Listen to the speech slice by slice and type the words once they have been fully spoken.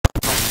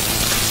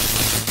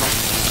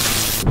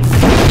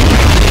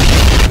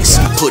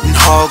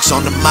hogs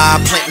on the mob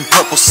planting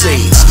purple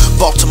seeds.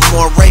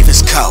 Baltimore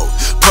Ravens code,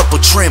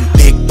 purple trim,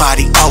 big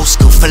body, old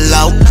school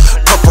flow.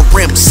 Purple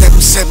rim,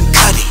 7-7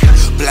 cutty,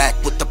 black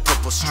with the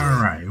purple string.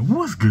 Alright,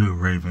 what's good,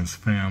 Ravens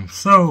fam?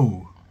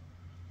 So,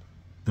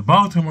 the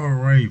Baltimore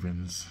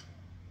Ravens,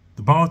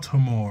 the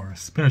Baltimore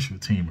special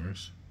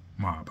teamers,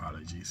 my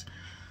apologies,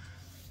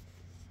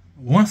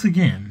 once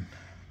again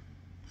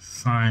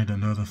signed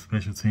another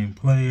special team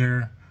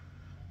player,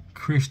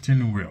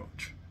 Christian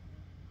Welch.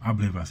 I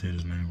believe I said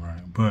his name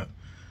right, but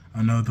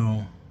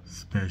another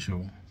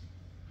special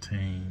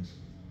team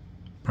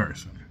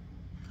person.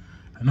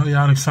 I know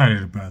y'all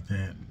excited about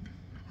that.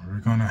 We're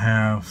gonna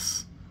have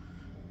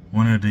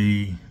one of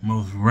the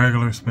most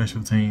regular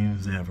special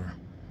teams ever.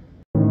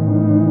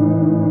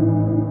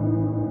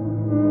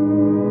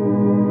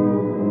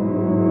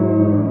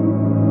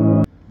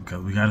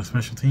 Because we got a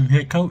special team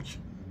head coach,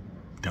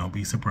 don't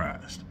be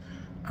surprised.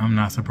 I'm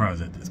not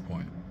surprised at this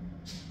point.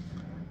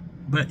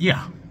 But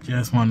yeah,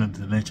 just wanted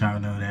to let y'all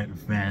know that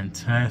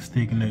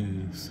fantastic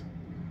news.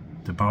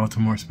 The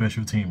Baltimore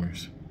special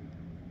teamers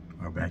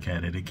are back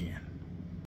at it again.